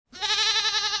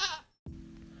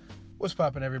What's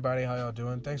poppin', everybody? How y'all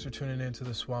doing? Thanks for tuning in to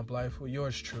The Swamp Life with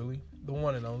yours truly, the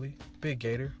one and only, Big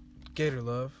Gator, Gator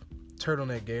Love,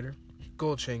 Turtleneck Gator,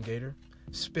 Gold Chain Gator,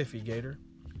 Spiffy Gator,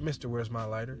 Mr. Where's My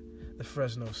Lighter, the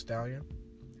Fresno Stallion.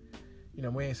 You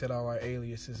know, we ain't said all our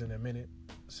aliases in a minute,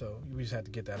 so we just had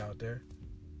to get that out there.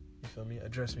 You feel me?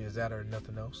 Address me as that or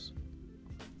nothing else.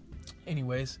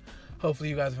 Anyways, hopefully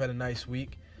you guys have had a nice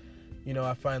week. You know,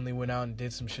 I finally went out and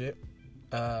did some shit.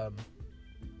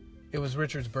 It was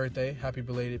Richard's birthday. Happy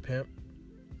belated, pimp.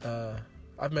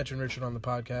 I've mentioned Richard on the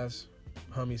podcast.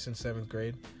 Homie since 7th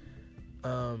grade.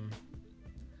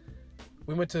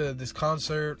 We went to this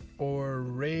concert or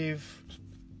rave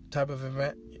type of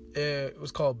event. It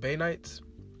was called Bay Nights.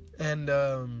 And,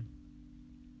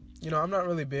 you know, I'm not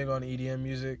really big on EDM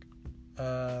music.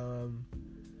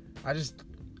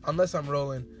 Unless I'm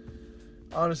rolling,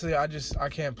 honestly, I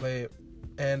can't play it.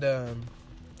 And,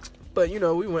 but, you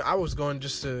know, I was going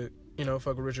just to, you know,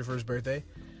 fuck with Richard for his birthday.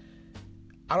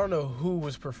 I don't know who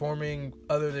was performing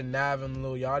other than Nav and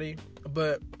Lil Yachty,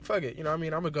 but fuck it, you know what I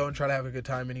mean? I'm gonna go and try to have a good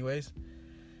time anyways.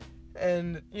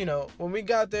 And, you know, when we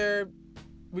got there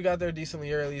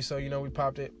decently early, so, you know, we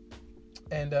popped it.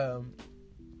 And,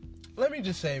 let me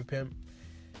just say, pimp,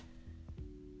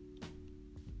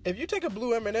 if you take a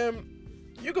blue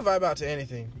M&M, you can vibe out to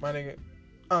anything, my nigga.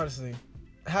 Honestly.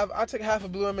 I took half a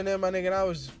blue M&M, my nigga, and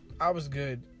I was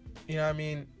good. You know what I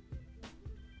mean?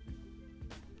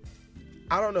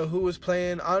 I don't know who was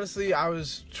playing. Honestly, I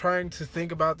was trying to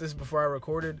think about this before I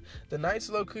recorded. The night's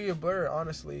low-key a blur,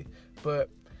 honestly. But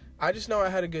I just know I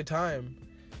had a good time.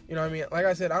 You know what I mean? Like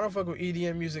I said, I don't fuck with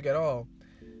EDM music at all.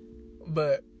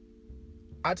 But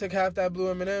I took half that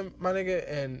blue M&M, my nigga,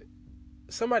 and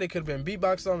somebody could have been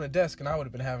beatboxing on the desk and I would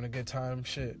have been having a good time.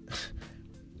 Shit.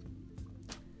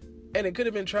 And it could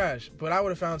have been trash, but I would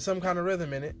have found some kind of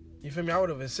rhythm in it. You feel me? I would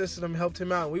have assisted him, helped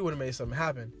him out, and we would have made something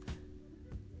happen.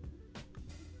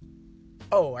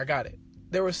 Oh, I got it.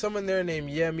 There was someone there named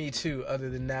Yeah Me Too, other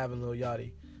than Nav and Lil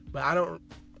Yachty. But I don't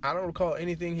recall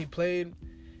anything he played.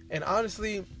 And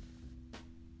honestly,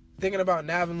 thinking about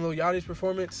Nav and Lil Yachty's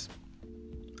performance,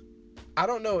 I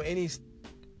don't know any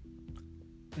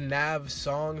Nav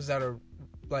songs that are,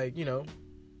 like, you know,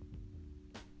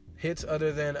 hits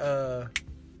other than,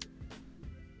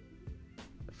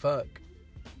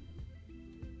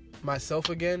 Myself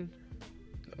Again,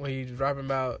 when he's rapping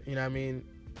about, you know what I mean,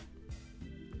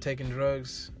 taking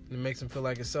drugs and it makes him feel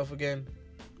like himself again.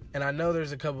 And I know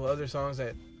there's a couple other songs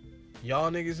that y'all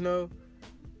niggas know,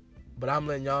 but I'm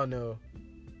letting y'all know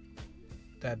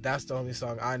that that's the only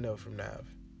song I know from Nav.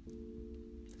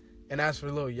 And as for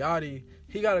Lil Yachty,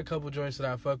 he got a couple joints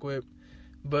that I fuck with,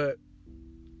 but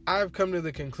I've come to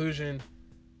the conclusion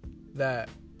that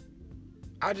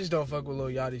I just don't fuck with Lil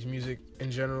Yachty's music in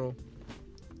general.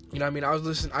 You know what I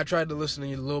mean? I tried to listen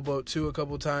to Lil Boat 2 a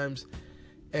couple times,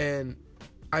 and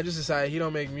I just decided he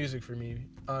don't make music for me,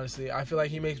 honestly. I feel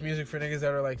like he makes music for niggas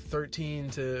that are like 13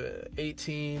 to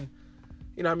 18.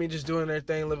 You know what I mean? Just doing their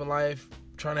thing, living life,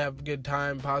 trying to have a good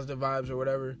time, positive vibes or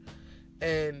whatever.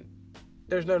 And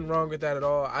there's nothing wrong with that at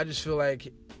all. I just feel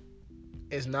like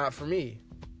it's not for me.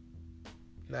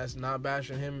 That's not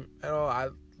bashing him at all. I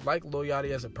like Lil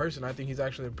Yachty as a person. I think he's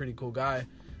actually a pretty cool guy.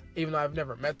 Even though I've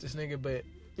never met this nigga, but,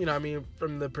 you know what I mean?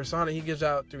 From the persona he gives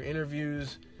out through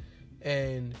interviews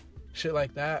and shit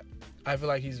like that, I feel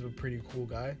like he's a pretty cool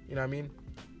guy. You know what I mean?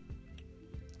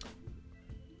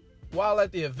 While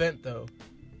at the event, though,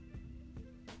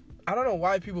 I don't know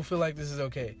why people feel like this is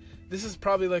okay. This is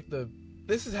probably like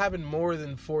this has happened more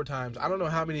than 4 times. I don't know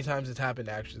how many times it's happened,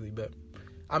 actually, but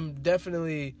I'm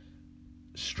definitely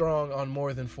strong on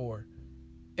more than 4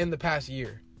 in the past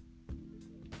year.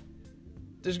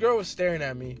 This girl was staring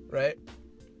at me, right?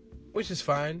 Which is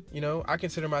fine, you know. I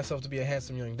consider myself to be a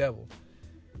handsome young devil.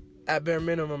 At bare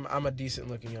minimum, I'm a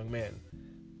decent-looking young man.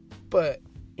 But,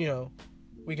 you know,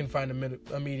 we can find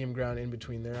a medium ground in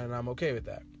between there, and I'm okay with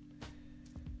that.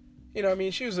 You know what I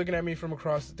mean? She was looking at me from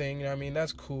across the thing, you know what I mean?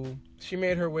 That's cool. She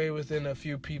made her way within a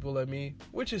few people of me,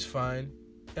 which is fine.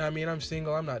 You know what I mean? I'm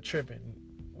single, I'm not tripping.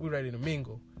 We're ready to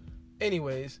mingle.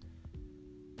 Anyways,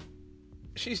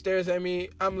 she stares at me,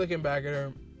 I'm looking back at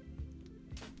her.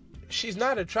 She's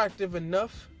not attractive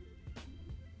enough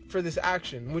for this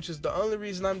action, which is the only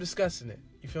reason I'm discussing it.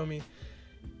 You feel me?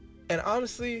 And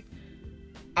honestly,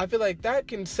 I feel like that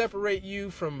can separate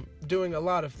you from doing a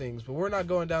lot of things, but we're not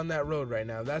going down that road right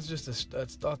now. That's just a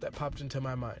thought that popped into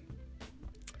my mind.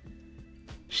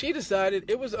 She decided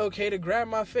it was okay to grab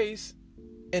my face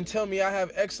and tell me I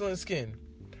have excellent skin.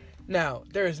 Now,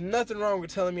 there is nothing wrong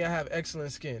with telling me I have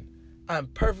excellent skin. I'm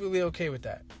perfectly okay with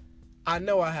that. I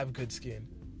know I have good skin.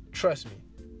 Trust me.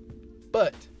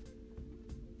 But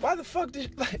Why the fuck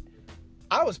did like?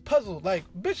 I was puzzled. Like,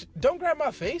 bitch, don't grab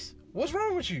my face. What's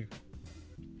wrong with you?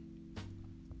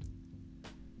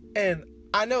 And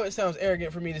I know it sounds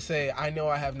arrogant for me to say I know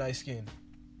I have nice skin,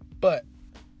 but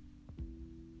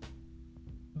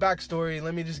backstory.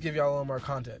 Let me just give y'all a little more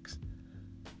context.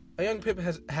 A young Pip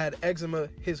has had eczema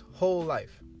his whole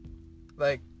life,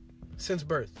 like since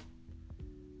birth.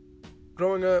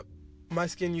 Growing up, my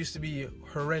skin used to be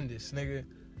horrendous, nigga.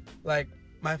 Like,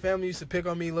 my family used to pick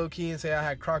on me low-key and say I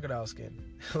had crocodile skin.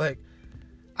 Like,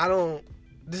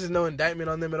 this is no indictment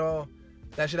on them at all.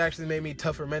 That shit actually made me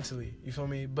tougher mentally, you feel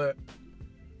me? But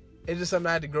it's just something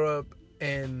I had to grow up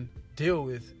and deal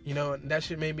with, you know? And that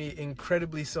shit made me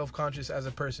incredibly self-conscious as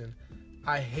a person.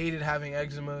 I hated having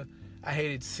eczema. I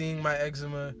hated seeing my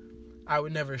eczema. I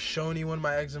would never show anyone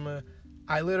my eczema.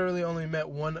 I literally only met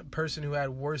one person who had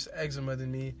worse eczema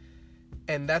than me,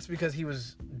 and that's because he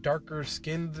was darker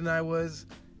skinned than I was,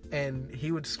 and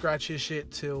he would scratch his shit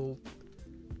till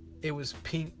it was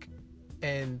pink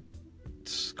and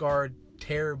scarred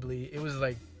terribly. It was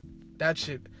like, that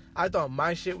shit, I thought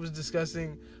my shit was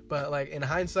disgusting, but like in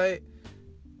hindsight,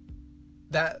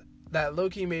 that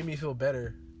low-key made me feel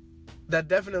better. That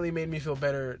definitely made me feel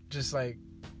better, just like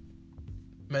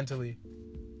mentally.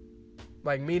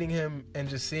 Like meeting him and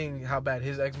just seeing how bad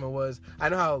his eczema was. I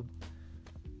know how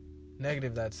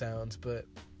negative that sounds, but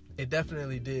it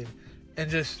definitely did. And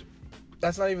just,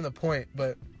 that's not even the point,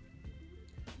 but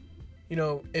you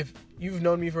know, if you've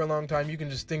known me for a long time, you can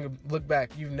just look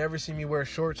back. You've never seen me wear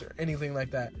shorts or anything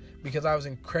like that because I was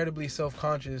incredibly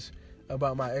self-conscious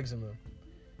about my eczema.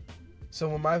 So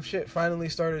when my shit finally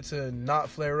started to not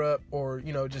flare up, or,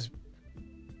 you know, just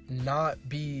not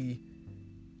be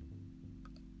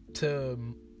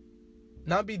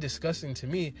disgusting to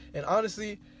me, and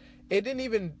honestly, it didn't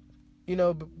even, you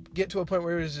know, get to a point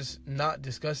where it was just not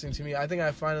disgusting to me. I think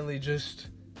I finally just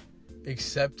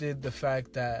accepted the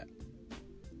fact that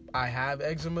I have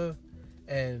eczema,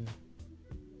 and,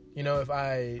 you know, if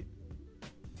I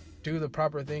do the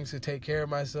proper things to take care of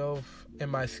myself and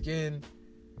my skin,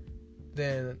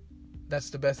 then that's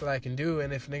the best that I can do.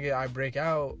 And if, nigga, I break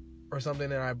out or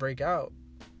something, and I break out,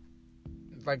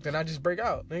 like, then I just break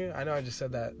out, nigga. I know I just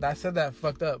said that. I said that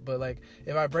fucked up, but, like,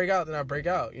 if I break out, then I break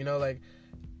out, you know? Like,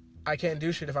 I can't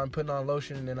do shit if I'm putting on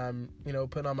lotion and I'm, you know,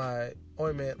 putting on my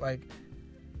ointment. Like,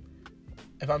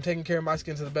 if I'm taking care of my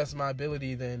skin to the best of my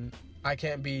ability, then I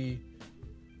can't be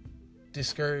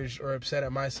discouraged or upset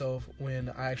at myself when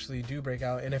I actually do break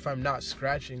out. And if I'm not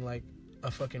scratching like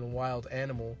a fucking wild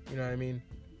animal, you know what I mean?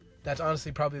 That's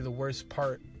honestly probably the worst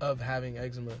part of having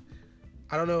eczema.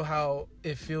 I don't know how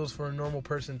it feels for a normal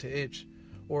person to itch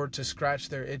or to scratch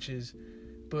their itches,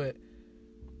 but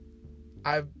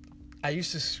I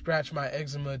used to scratch my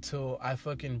eczema till I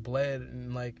fucking bled,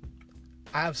 and like,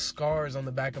 I have scars on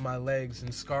the back of my legs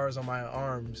and scars on my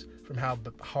arms from how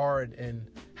hard and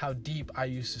how deep I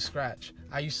used to scratch.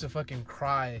 I used to fucking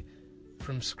cry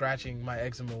from scratching my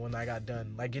eczema when I got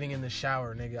done. Like, getting in the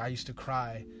shower, nigga, I used to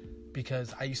cry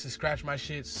because I used to scratch my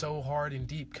shit so hard and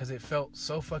deep because it felt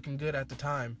so fucking good at the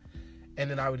time. And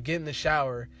then I would get in the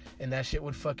shower and that shit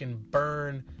would fucking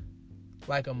burn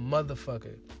like a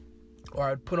motherfucker. Or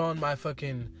I'd put on my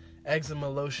fucking eczema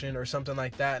lotion or something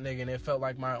like that, nigga, and it felt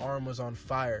like my arm was on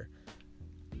fire.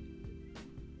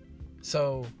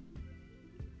 So,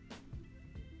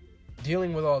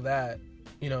 dealing with all that,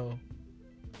 you know,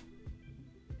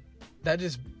 that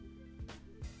just,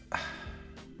 I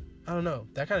don't know,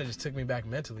 that kind of just took me back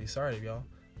mentally. Sorry, y'all.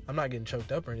 I'm not getting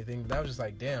choked up or anything, but that was just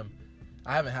like, damn,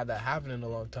 I haven't had that happen in a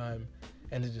long time.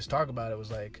 And to just talk about it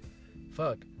was like,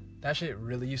 fuck, that shit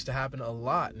really used to happen a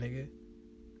lot, nigga.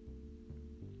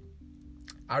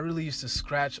 I really used to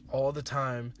scratch all the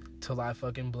time till I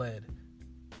fucking bled.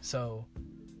 So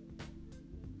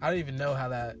I don't even know how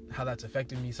that's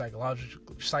affected me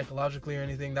psychologically or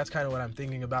anything. That's kind of what I'm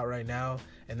thinking about right now,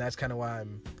 and that's kind of why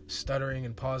I'm stuttering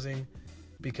and pausing,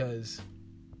 because,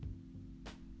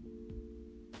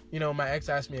 you know, my ex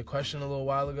asked me a question a little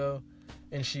while ago,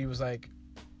 and she was like,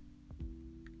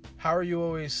 how are you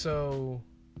always so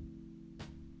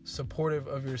supportive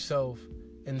of yourself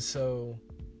and so,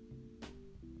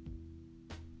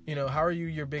 you know, how are you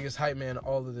your biggest hype man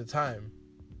all of the time,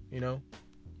 you know?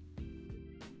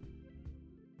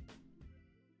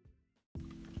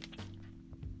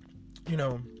 You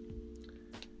know,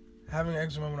 having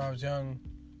eczema when I was young,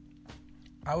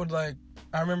 I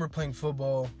remember playing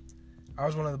football. I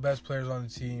was one of the best players on the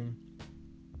team.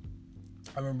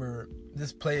 I remember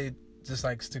this play just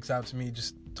like sticks out to me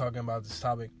just talking about this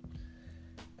topic.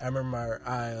 I remember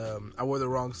I wore the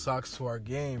wrong socks to our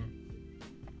game,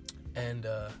 and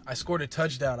I scored a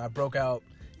touchdown. I broke out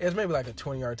It was maybe like a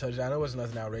 20-yard touchdown. It wasn't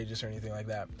nothing outrageous or anything like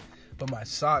that. But my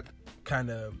sock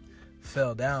kind of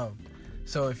fell down.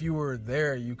 So if you were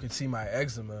there, you could see my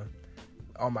eczema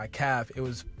on my calf. It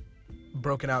was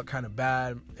broken out kind of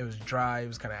bad. It was dry. It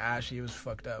was kind of ashy. It was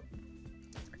fucked up.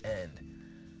 And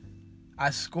I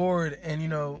scored, and, you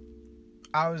know,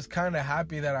 I was kind of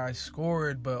happy that I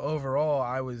scored, but overall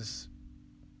I was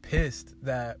pissed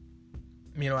that,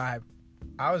 you know, I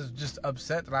was just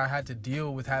upset that I had to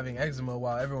deal with having eczema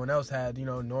while everyone else had, you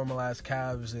know, normal ass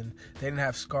calves and they didn't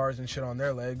have scars and shit on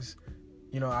their legs.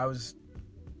 You know,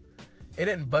 it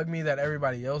didn't bug me that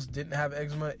everybody else didn't have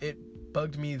eczema. It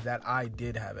bugged me that I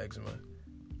did have eczema.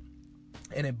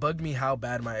 And it bugged me how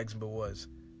bad my eczema was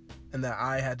and that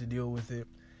I had to deal with it.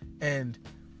 And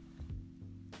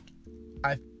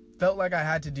I felt like I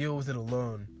had to deal with it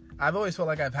alone. I've always felt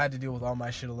like I've had to deal with all my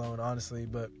shit alone, honestly,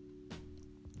 but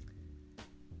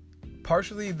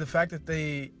partially the fact that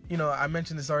they, you know, I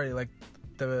mentioned this already, like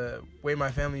the way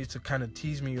my family used to kind of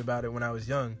tease me about it when I was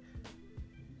young.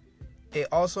 It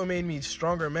also made me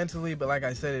stronger mentally, but like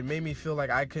I said, it made me feel like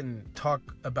I couldn't talk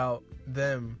about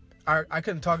them. I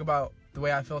couldn't talk about the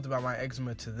way I felt about my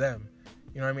eczema to them.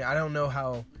 You know what I mean? I don't know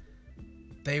how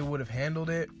they would have handled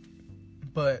it,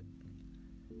 but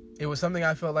it was something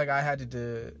I felt like I had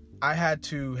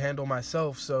to handle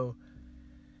myself. So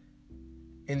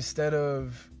instead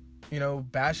of, you know,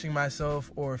 bashing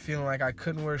myself or feeling like I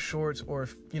couldn't wear shorts or,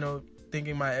 you know,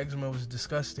 thinking my eczema was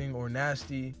disgusting or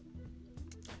nasty,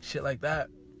 shit like that,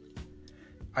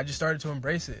 I just started to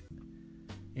embrace it.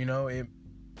 You know,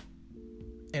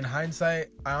 in hindsight,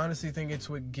 I honestly think it's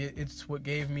what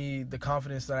gave me the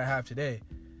confidence that I have today.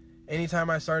 Anytime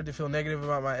I started to feel negative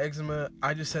about my eczema,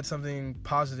 I just said something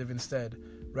positive instead.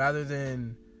 Rather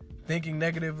than thinking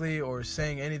negatively or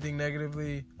saying anything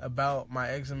negatively about my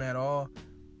eczema at all,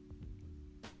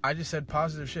 I just said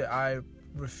positive shit. I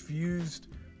refused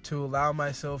to allow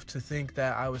myself to think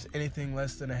that I was anything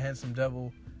less than a handsome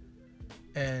devil.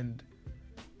 And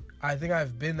I think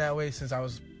I've been that way since I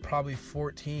was probably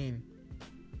 14.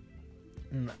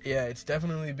 Yeah, it's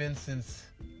definitely been since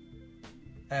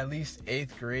at least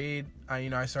 8th grade.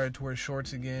 I started to wear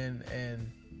shorts again, and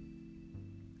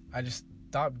I just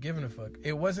stopped giving a fuck.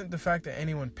 It wasn't the fact that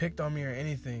anyone picked on me or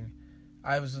anything.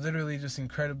 I was literally just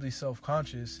incredibly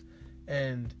self-conscious.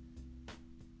 And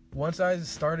once I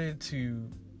started to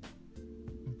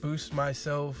boost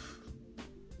myself,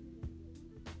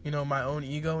 you know, my own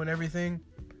ego and everything,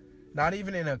 not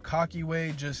even in a cocky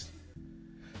way, just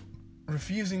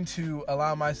refusing to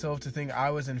allow myself to think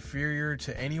I was inferior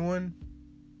to anyone,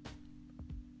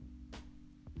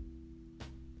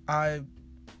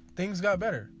 things got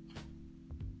better.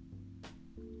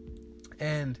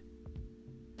 And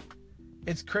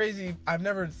it's crazy. I've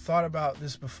never thought about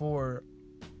this before,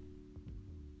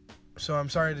 so I'm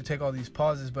sorry to take all these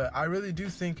pauses, but I really do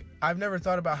think I've never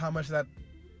thought about how much that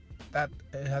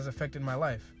it has affected my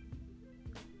life.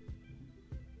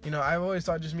 You know, I've always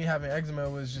thought just me having eczema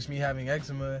was just me having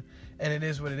eczema, and it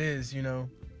is what it is, you know.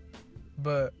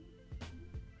 But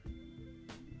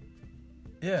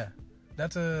yeah,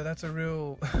 that's a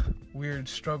real weird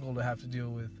struggle to have to deal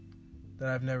with that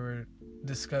I've never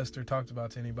discussed or talked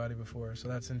about to anybody before. So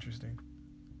that's interesting.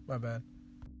 My bad.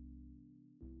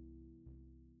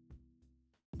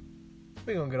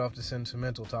 We're gonna get off the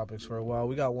sentimental topics for a while.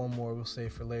 We got one more we'll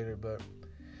save for later, but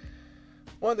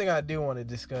one thing I do want to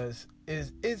discuss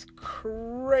is it's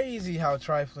crazy how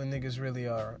trifling niggas really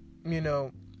are. You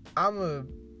know, I'm gonna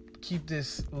keep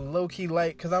this low-key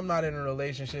light because I'm not in a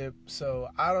relationship, so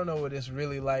I don't know what it's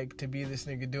really like to be this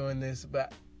nigga doing this,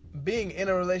 but being in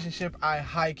a relationship, I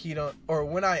high-key don't, or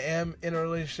when I am in a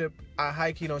relationship, I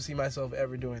high-key don't see myself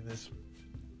ever doing this.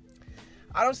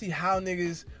 I don't see how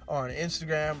niggas are on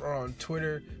Instagram or on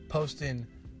Twitter posting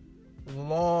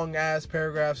long ass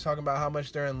paragraphs talking about how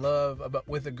much they're in love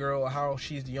with a girl, or how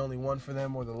she's the only one for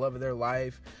them or the love of their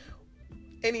life,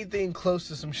 anything close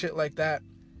to some shit like that,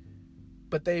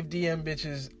 but they've DM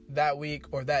bitches that week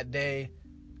or that day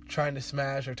trying to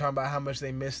smash or talking about how much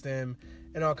they miss them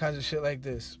and all kinds of shit like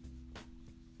this.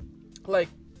 Like,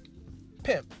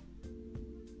 pimp,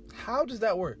 how does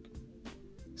that work?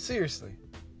 Seriously.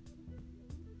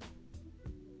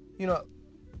 You know,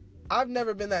 I've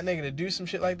never been that nigga to do some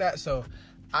shit like that, so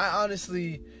I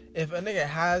honestly, if a nigga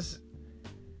has,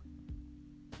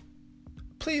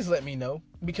 please let me know,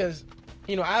 because,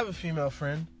 you know, I have a few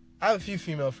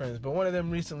female friends, but one of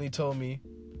them recently told me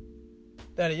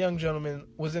that a young gentleman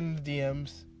was in the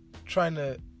DMs trying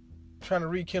to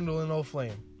rekindle an old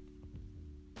flame.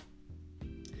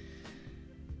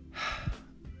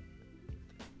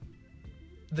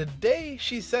 The day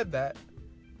she said that,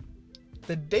 I was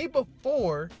The day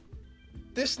before,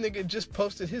 this nigga just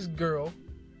posted his girl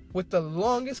with the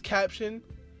longest caption,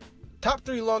 top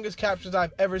 3 longest captions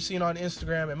I've ever seen on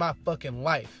Instagram in my fucking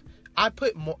life. I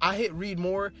hit read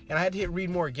more, and I had to hit read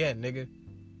more again, nigga.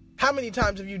 How many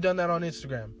times have you done that on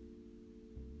Instagram?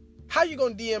 How you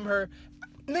gonna DM her?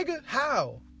 Nigga,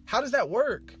 how? How does that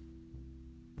work?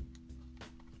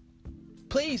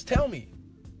 Please tell me.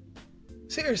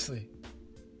 Seriously.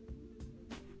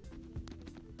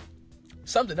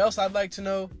 Something else I'd like to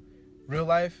know, real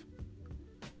life.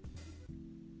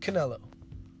 Canelo.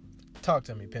 Talk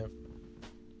to me, pimp.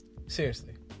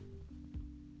 Seriously.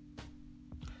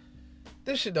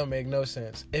 This shit don't make no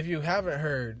sense. If you haven't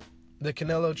heard, the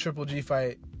Canelo Triple G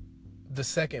fight, the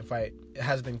second fight,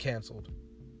 has been canceled.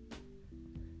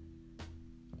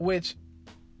 Which,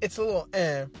 it's a little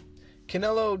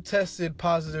Canelo tested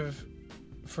positive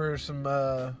for some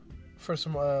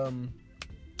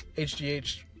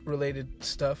HGH related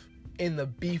stuff in the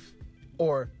beef,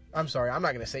 or I'm sorry, I'm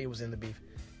not gonna say it was in the beef.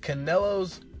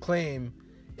 Canelo's claim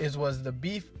was the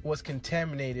beef was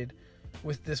contaminated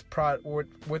with this product or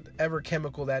whatever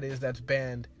chemical that is that's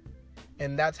banned,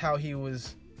 and that's how he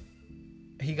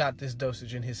got this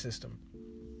dosage in his system.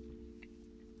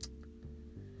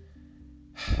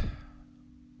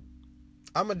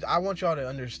 I want y'all to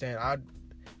understand.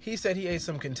 He said he ate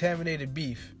some contaminated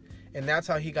beef, and that's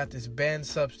how he got this banned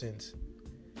substance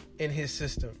in his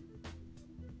system.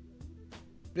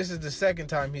 This is the second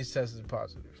time he's tested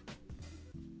positive.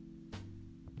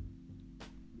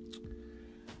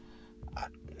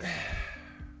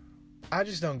 I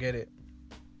just don't get it.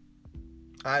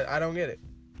 I don't get it.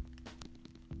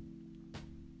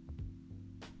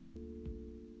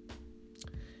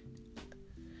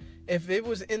 If it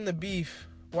was in the beef,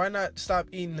 why not stop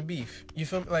eating the beef? You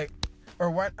feel me? Like,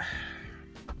 or what?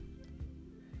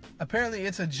 Apparently,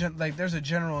 it's there's a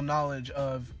general knowledge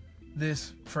of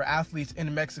this for athletes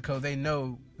in Mexico. They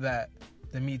know that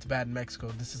the meat's bad in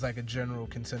Mexico. This is like a general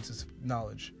consensus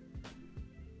knowledge.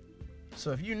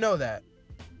 So if you know that,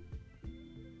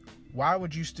 why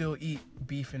would you still eat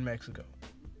beef in Mexico?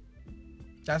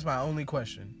 That's my only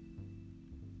question.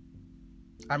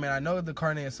 I mean, I know the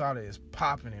carne asada is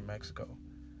popping in Mexico.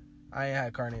 I ain't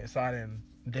had carne asada in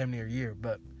damn near a year,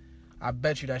 but I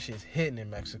bet you that shit's hitting in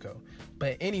Mexico.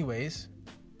 But anyways,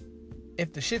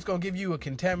 if the shit's gonna give you a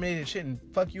contaminated shit and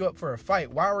fuck you up for a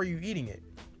fight, why were you eating it?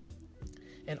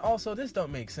 And also, this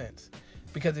don't make sense.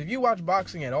 Because if you watch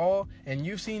boxing at all and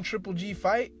you've seen Triple G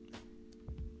fight,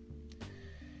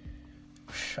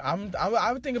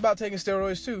 I would think about taking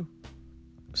steroids too.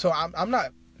 So I'm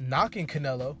not knocking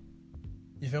Canelo.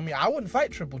 You feel me? I wouldn't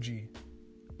fight Triple G.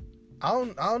 I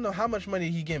don't know how much money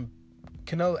he getting.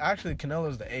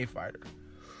 Canelo's the A fighter.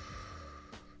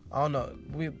 I don't know.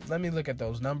 Let me look at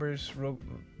those numbers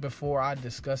before I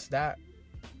discuss that.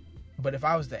 But if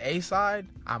I was the A side,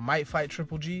 I might fight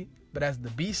Triple G. But as the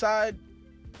B side,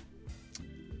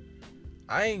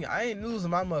 I ain't losing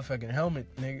my motherfucking helmet,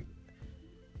 nigga.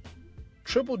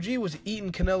 Triple G was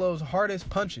eating Canelo's hardest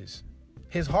punches.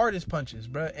 His hardest punches,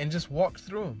 bruh, and just walked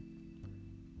through them.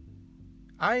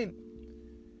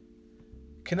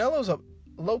 Canelo's a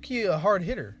low-key a hard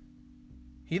hitter.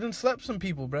 He done slept some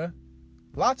people, bruh.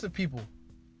 Lots of people.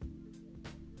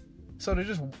 So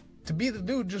to be the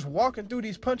dude just walking through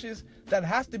these punches, that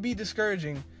has to be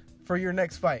discouraging for your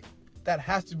next fight. That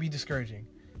has to be discouraging.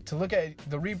 To look at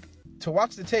to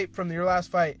watch the tape from your last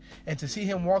fight and to see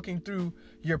him walking through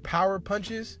your power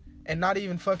punches and not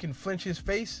even fucking flinch his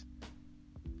face.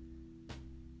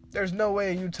 There's no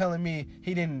way you telling me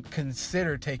he didn't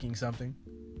consider taking something.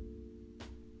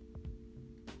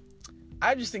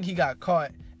 I just think he got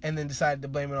caught and then decided to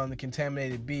blame it on the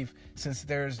contaminated beef, since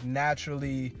there's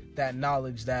naturally that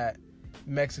knowledge that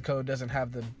Mexico doesn't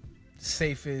have the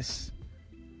safest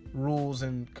rules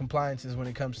and compliances when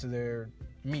it comes to their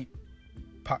meat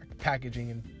packaging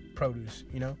and produce,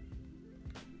 you know?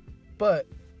 But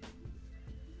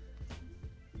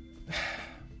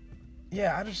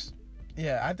I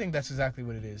think that's exactly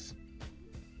what it is.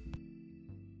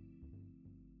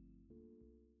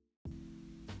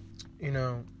 You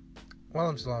know, while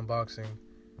I'm still on boxing,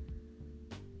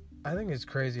 I think it's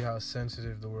crazy how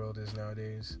sensitive the world is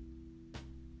nowadays.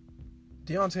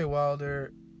 Deontay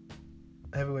Wilder,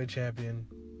 heavyweight champion,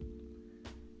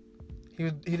 he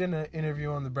did an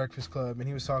interview on The Breakfast Club, and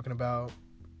he was talking about,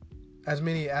 as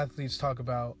many athletes talk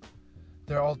about,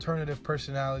 their alternative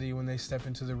personality when they step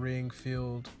into the ring,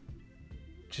 field,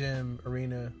 gym,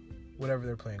 arena, whatever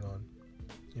they're playing on,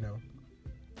 you know.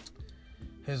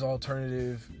 His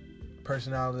alternative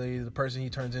personality, the person he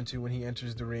turns into when he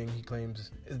enters the ring, he claims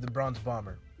is the Bronze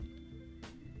Bomber.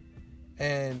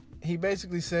 And he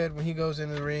basically said when he goes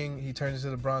into the ring, he turns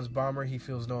into the Bronze Bomber. He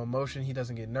feels no emotion. He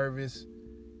doesn't get nervous.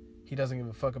 He doesn't give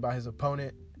a fuck about his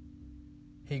opponent.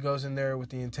 He goes in there with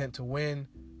the intent to win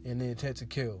and the intent to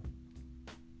kill.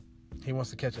 He wants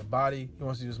to catch a body. He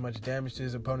wants to do as much damage to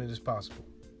his opponent as possible.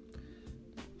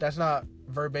 That's not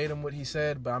verbatim what he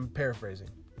said, but I'm paraphrasing.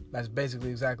 That's basically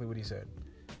exactly what he said.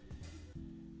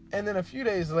 And then a few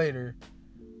days later,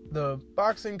 the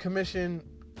boxing commission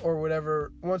or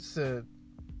whatever wants to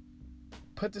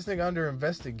put this nigga under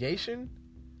investigation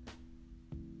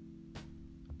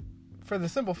for the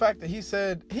simple fact that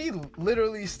he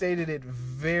literally stated it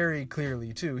very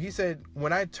clearly too. He said,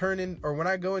 when I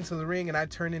go into the ring and I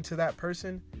turn into that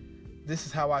person, this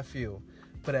is how I feel.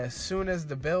 But as soon as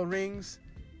the bell rings,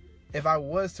 if I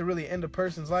was to really end a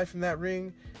person's life in that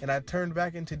ring and I turned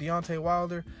back into Deontay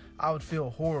Wilder, I would feel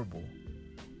horrible.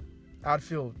 I'd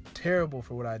feel terrible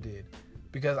for what I did.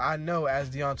 Because I know as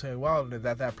Deontay Wilder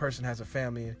that person has a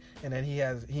family and that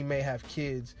he may have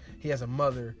kids, he has a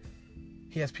mother,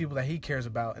 he has people that he cares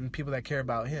about and people that care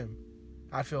about him.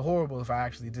 I'd feel horrible if I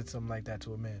actually did something like that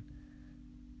to a man.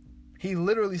 He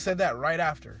literally said that right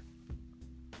after.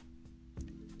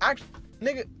 Actually,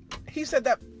 nigga, he said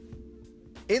that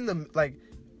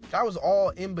that was all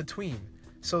in between.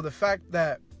 So the fact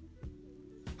that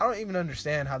I don't even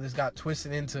understand how this got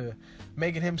twisted into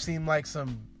making him seem like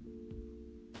some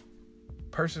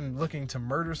person looking to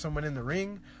murder someone in the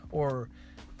ring, or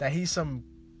that he's some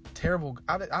terrible...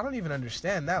 I don't even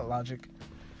understand that logic.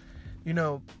 You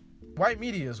know, white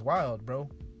media is wild, bro.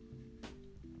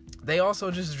 They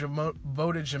also just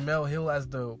voted Jemele Hill as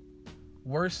the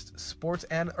worst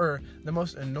the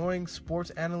most annoying sports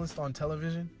analyst on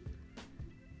television.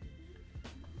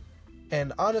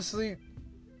 And honestly,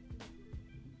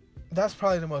 that's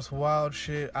probably the most wild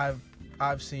shit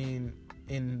I've seen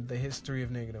in the history of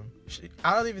Niggerdom.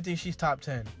 I don't even think she's top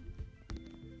 10.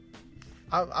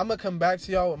 I'm going to come back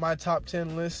to y'all with my top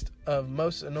 10 list of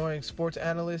most annoying sports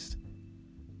analysts.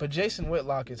 But Jason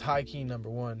Whitlock is high-key number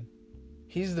one.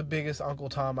 He's the biggest Uncle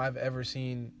Tom I've ever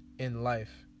seen in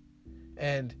life.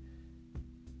 And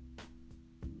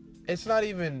it's not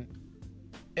even...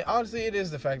 honestly, it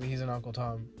is the fact that he's an Uncle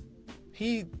Tom.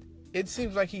 It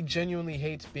seems like he genuinely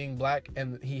hates being black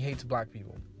and he hates black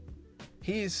people.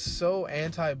 He is so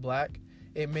anti-black,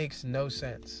 it makes no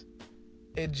sense.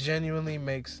 It genuinely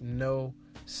makes no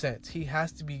sense. He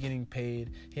has to be getting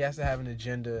paid. He has to have an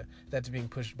agenda that's being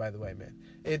pushed by the white man.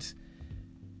 It's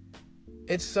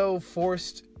so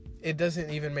forced, it doesn't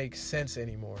even make sense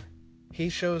anymore. He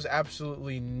shows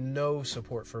absolutely no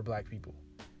support for black people.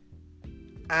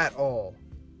 At all.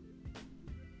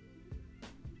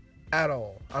 At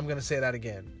all. I'm going to say that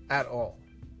again. At all.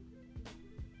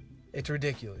 It's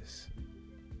ridiculous.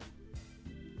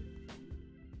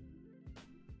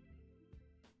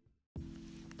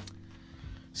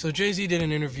 So Jay-Z did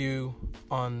an interview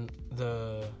on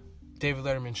the David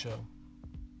Letterman show.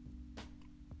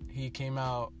 He came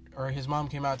out, or his mom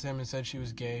came out to him and said she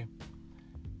was gay.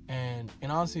 And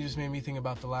it honestly just made me think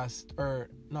about the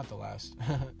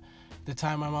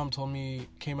time my mom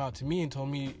came out to me and told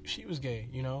me she was gay,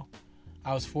 you know?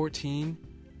 I was 14.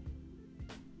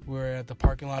 We were at the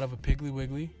parking lot of a Piggly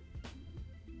Wiggly.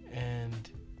 And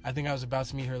I think I was about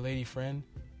to meet her lady friend.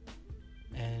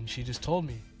 And she just told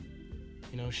me.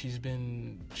 You know, she's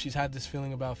had this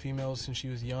feeling about females since she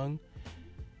was young.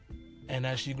 And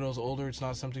as she grows older, it's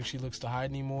not something she looks to hide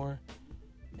anymore.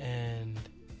 And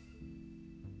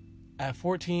at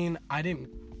 14, I didn't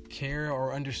care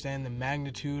or understand the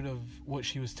magnitude of what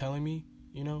she was telling me,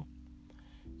 you know?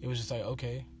 It was just like,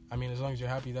 okay, I mean, as long as you're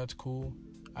happy, that's cool.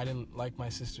 I didn't like my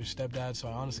sister's stepdad, so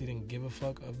I honestly didn't give a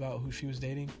fuck about who she was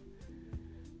dating.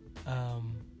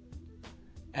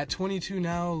 At 22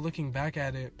 now, looking back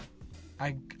at it,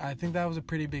 I think that was a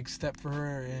pretty big step for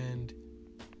her, and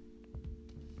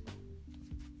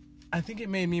I think it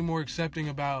made me more accepting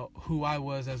about who I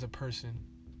was as a person.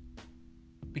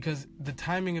 Because the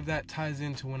timing of that ties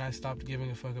into when I stopped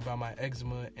giving a fuck about my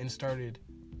eczema and started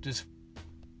just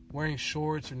wearing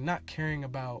shorts or not caring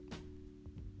about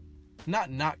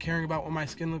what my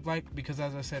skin looked like, because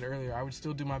as I said earlier, I would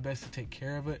still do my best to take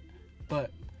care of it.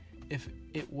 But if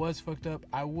it was fucked up,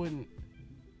 I wouldn't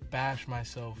bash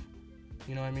myself.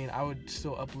 You know what I mean? I would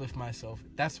still uplift myself.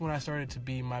 That's when I started to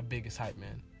be my biggest hype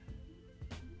man.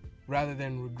 Rather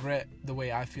than regret the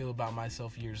way I feel about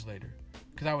myself years later.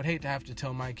 Because I would hate to have to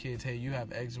tell my kids, hey, you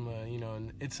have eczema, you know,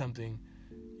 and it's something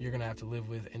you're going to have to live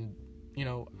with. And, you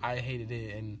know, I hated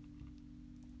it and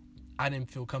I didn't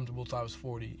feel comfortable till I was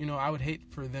 40. You know, I would hate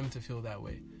for them to feel that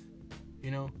way. You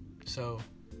know? So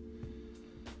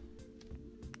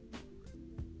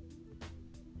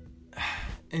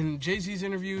in Jay-Z's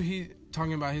interview, he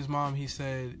talking about his mom, he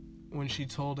said when she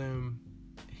told him,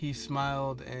 he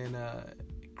smiled and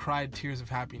cried tears of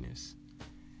happiness.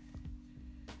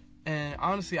 And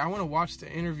honestly, I want to watch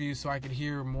the interview so I could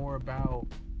hear more about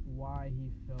why he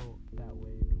felt that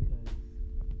way, because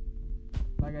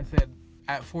like I said,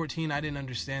 at 14 I didn't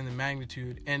understand the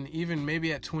magnitude, and even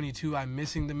maybe at 22 I'm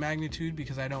missing the magnitude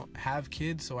because I don't have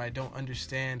kids, so I don't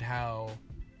understand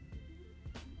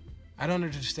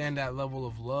that level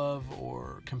of love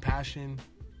or compassion,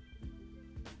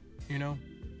 you know.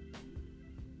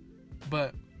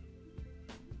 But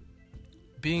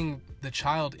being the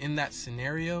child in that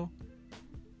scenario,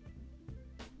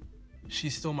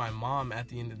 she's still my mom at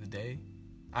the end of the day.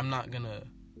 I'm not gonna,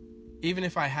 even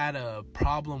if I had a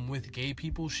problem with gay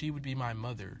people, she would be my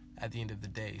mother at the end of the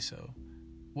day. So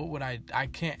what would I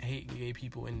can't hate gay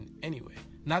people in any way.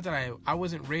 Not that I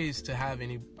wasn't raised to have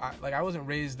any, I wasn't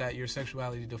raised that your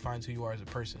sexuality defines who you are as a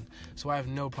person. So I have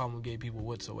no problem with gay people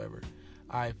whatsoever.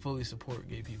 I fully support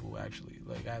gay people, actually.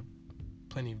 Like, I have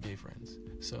plenty of gay friends.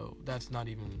 So that's not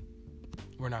even,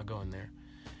 we're not going there.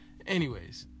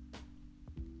 Anyways,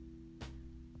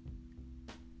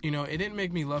 you know, it didn't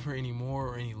make me love her any more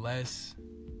or any less.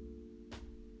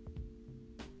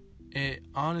 It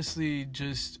honestly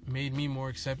just made me more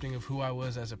accepting of who I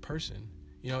was as a person.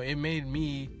 You know, it made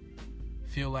me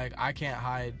feel like I can't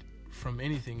hide from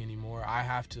anything anymore. I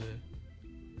have to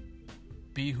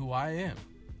be who I am.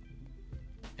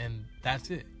 And that's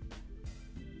it.